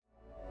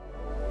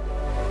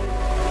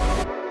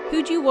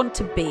Who do you want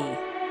to be?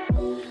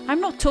 I'm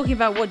not talking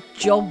about what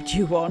job do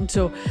you want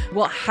or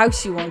what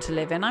house you want to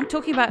live in. I'm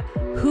talking about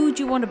who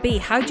do you want to be?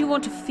 How do you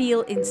want to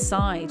feel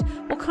inside?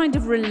 What kind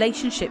of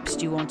relationships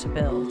do you want to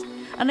build?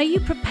 And are you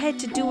prepared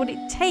to do what it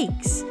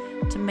takes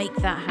to make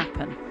that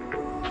happen?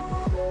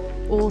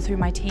 All through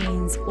my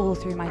teens, all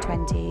through my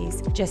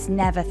 20s, just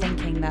never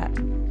thinking that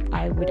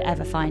I would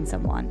ever find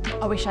someone.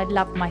 I wish I'd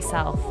loved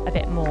myself a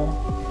bit more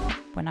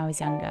when I was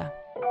younger.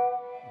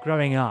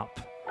 Growing up,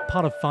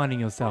 part of finding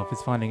yourself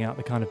is finding out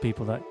the kind of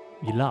people that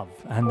you love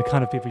and the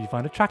kind of people you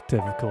find attractive,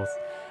 of course.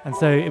 And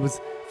so it was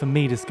for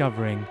me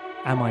discovering,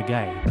 am I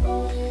gay?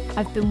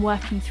 I've been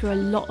working through a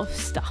lot of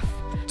stuff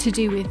to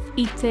do with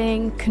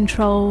eating,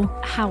 control,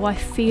 how I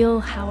feel,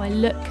 how I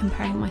look,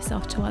 comparing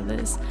myself to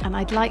others. And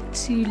I'd like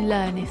to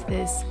learn if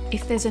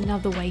there's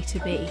another way to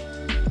be.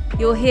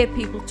 You'll hear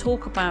people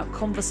talk about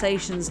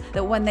conversations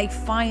that when they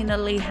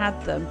finally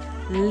had them,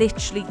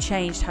 literally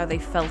changed how they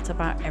felt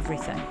about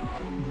everything.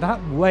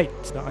 That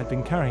weight that I'd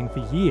been carrying for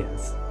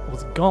years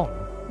was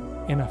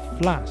gone in a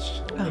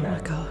flash. Oh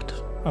my God.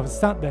 I was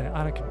sat there and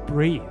I could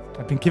breathe.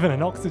 I'd been given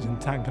an oxygen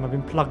tank and I've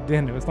been plugged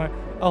in. It was like,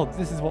 oh,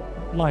 this is what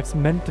life's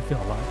meant to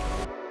feel like.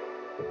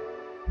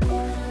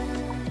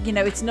 You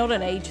know, it's not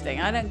an age thing.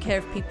 I don't care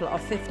if people are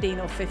 15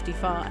 or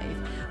 55.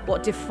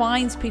 What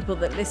defines people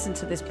that listen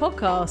to this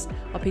podcast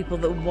are people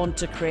that want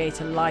to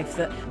create a life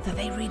that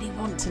they really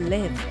want to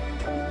live.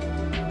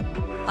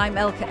 I'm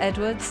Elka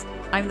Edwards.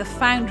 I'm the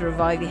founder of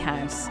Ivy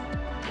House.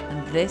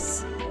 And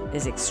this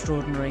is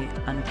Extraordinary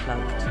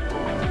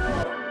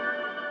Unplugged.